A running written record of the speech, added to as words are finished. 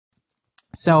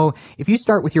So if you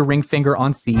start with your ring finger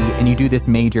on C and you do this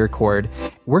major chord,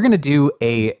 we're going to do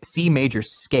a C major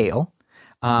scale.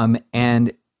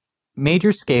 And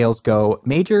major scales go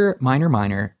major, minor,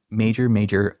 minor, major,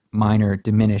 major, minor,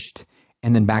 diminished,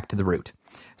 and then back to the root.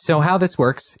 So how this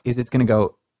works is it's going to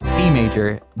go C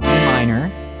major, D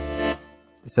minor.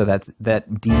 So that's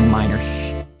that D minor,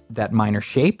 that minor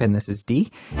shape, and this is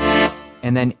D.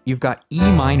 And then you've got E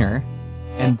minor,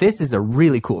 and this is a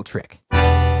really cool trick.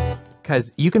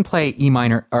 Because you can play E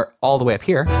minor or all the way up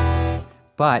here,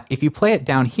 but if you play it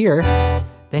down here,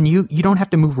 then you don't have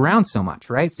to move around so much,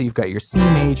 right? So you've got your C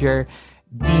major,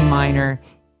 D minor,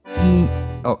 E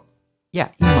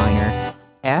minor,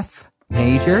 F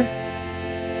major,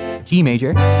 G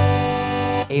major,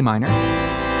 A minor,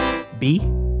 B,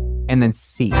 and then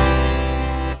C.